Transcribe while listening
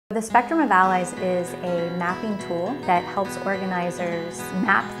The Spectrum of Allies is a mapping tool that helps organizers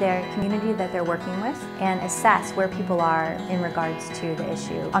map their community that they're working with and assess where people are in regards to the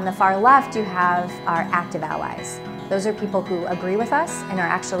issue. On the far left, you have our active allies. Those are people who agree with us and are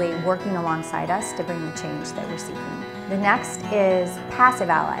actually working alongside us to bring the change that we're seeking. The next is passive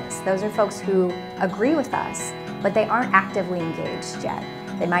allies. Those are folks who agree with us, but they aren't actively engaged yet.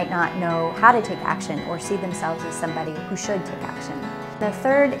 They might not know how to take action or see themselves as somebody who should take action. The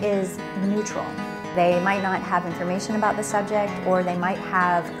third is neutral. They might not have information about the subject, or they might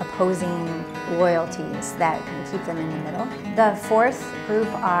have opposing loyalties that can keep them in the middle. The fourth group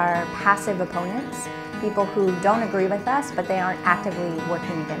are passive opponents, people who don't agree with us, but they aren't actively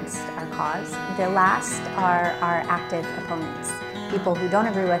working against our cause. The last are our active opponents, people who don't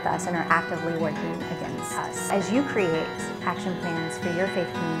agree with us and are actively working against us. As you create action plans for your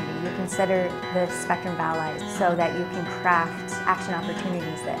faith community, you consider the Spectrum of Allies so that you can craft action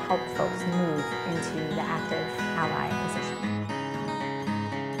opportunities that help folks move in